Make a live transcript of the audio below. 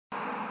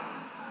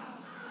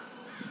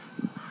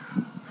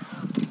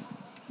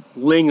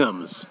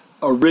Lingham's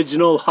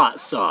original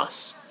hot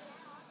sauce.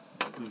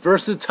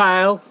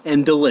 Versatile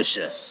and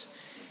delicious.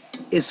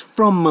 It's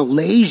from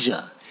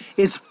Malaysia.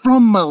 It's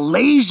from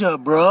Malaysia,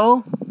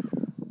 bro.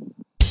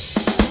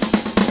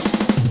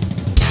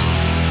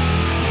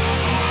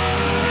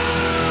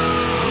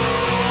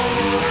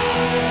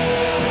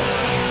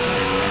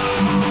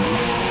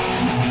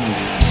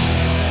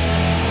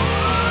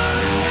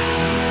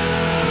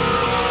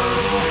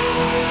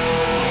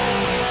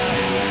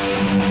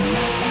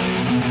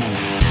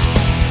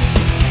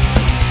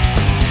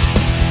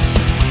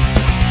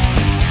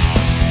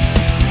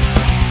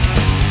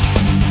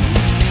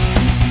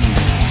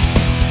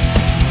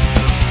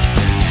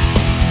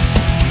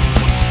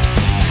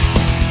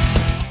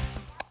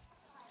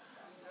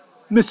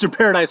 Mr.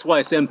 Paradise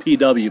Weiss,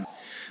 MPW.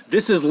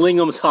 This is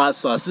Lingham's hot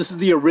sauce. This is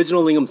the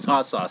original Lingham's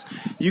hot sauce.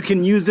 You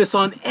can use this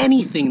on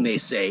anything, they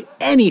say.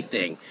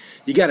 Anything.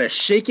 You gotta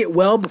shake it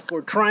well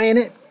before trying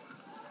it.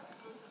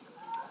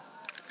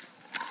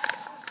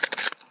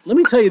 Let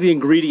me tell you the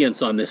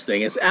ingredients on this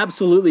thing. It's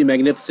absolutely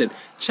magnificent.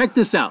 Check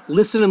this out.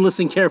 Listen and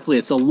listen carefully.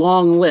 It's a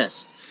long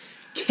list.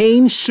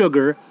 Cane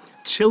sugar,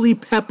 chili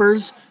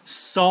peppers,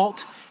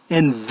 salt,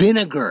 and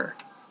vinegar.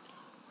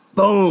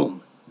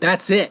 Boom.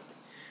 That's it.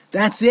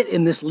 That's it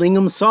in this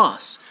Lingham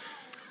sauce.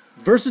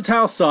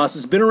 Versatile sauce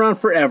has been around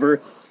forever.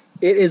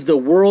 It is the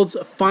world's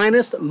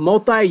finest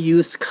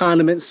multi-use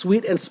condiment,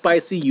 sweet and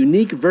spicy,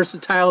 unique,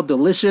 versatile,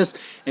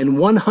 delicious, and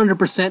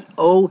 100%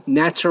 au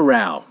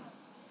naturel.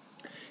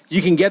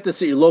 You can get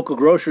this at your local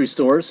grocery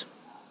stores.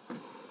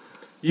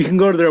 You can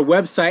go to their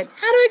website.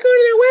 How do I go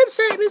to their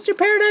website, Mr.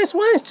 Paradise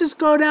Weiss? Just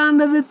go down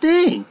to the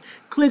thing.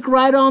 Click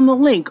right on the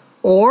link.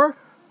 Or,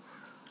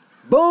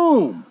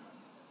 boom.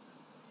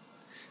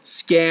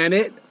 Scan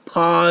it.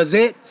 Pause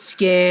it,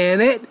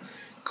 scan it,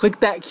 click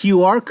that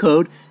QR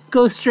code,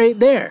 go straight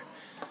there.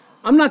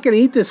 I'm not going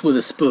to eat this with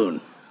a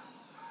spoon.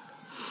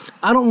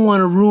 I don't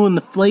want to ruin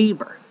the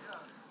flavor.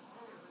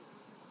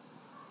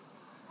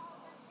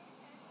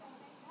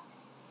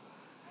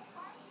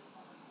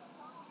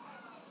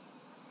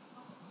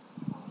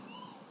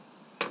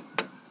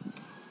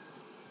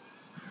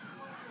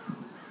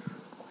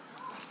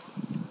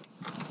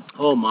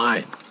 Oh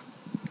my.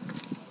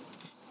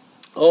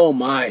 Oh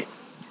my.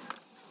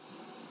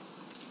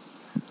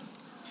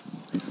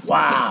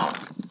 Wow.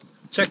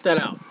 Check that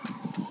out.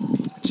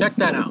 Check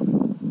that out.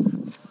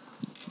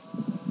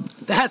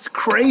 That's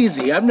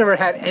crazy. I've never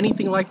had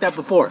anything like that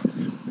before.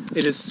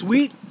 It is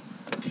sweet.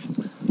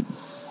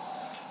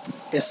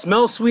 It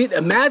smells sweet.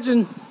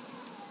 Imagine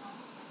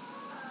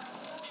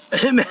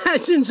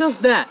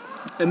just that.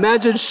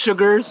 Imagine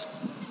sugars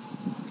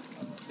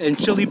and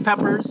chili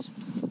peppers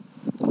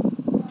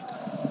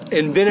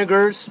and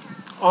vinegars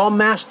all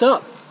mashed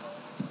up.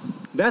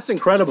 That's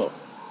incredible.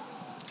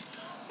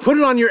 Put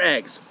it on your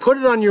eggs, put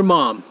it on your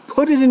mom,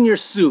 put it in your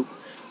soup,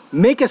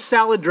 make a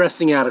salad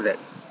dressing out of it.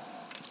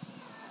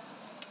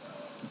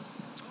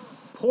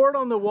 Pour it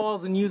on the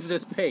walls and use it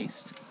as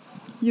paste,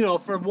 you know,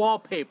 for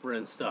wallpaper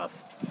and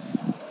stuff.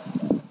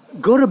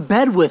 Go to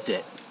bed with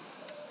it.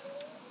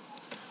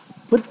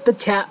 Put the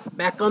cap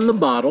back on the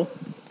bottle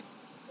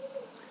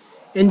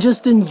and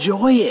just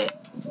enjoy it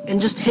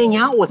and just hang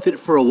out with it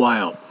for a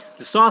while.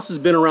 The sauce has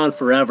been around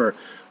forever.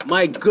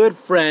 My good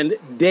friend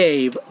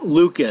Dave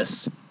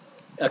Lucas,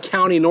 a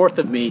county north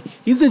of me,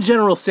 he's a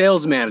general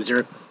sales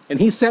manager, and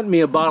he sent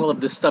me a bottle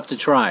of this stuff to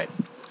try.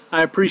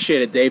 I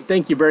appreciate it, Dave.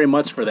 Thank you very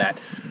much for that.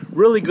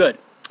 Really good.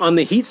 On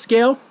the heat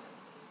scale,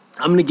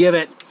 I'm going to give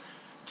it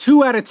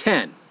 2 out of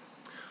 10.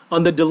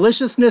 On the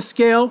deliciousness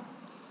scale,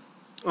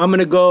 I'm going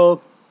to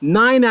go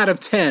 9 out of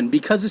 10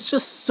 because it's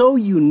just so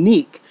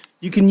unique.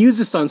 You can use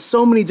this on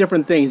so many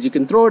different things. You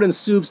can throw it in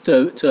soups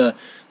to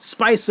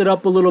spice it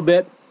up a little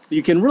bit.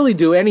 You can really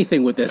do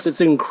anything with this.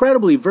 It's an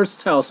incredibly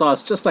versatile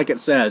sauce, just like it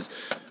says.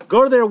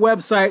 Go to their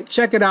website,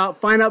 check it out,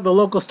 find out the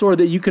local store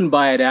that you can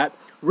buy it at.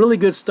 Really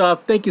good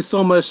stuff. Thank you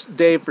so much,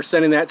 Dave, for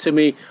sending that to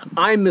me.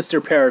 I'm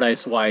Mr.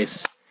 Paradise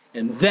Weiss,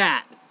 and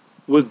that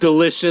was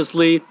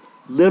deliciously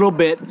little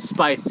bit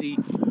spicy.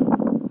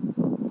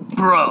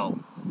 Bro.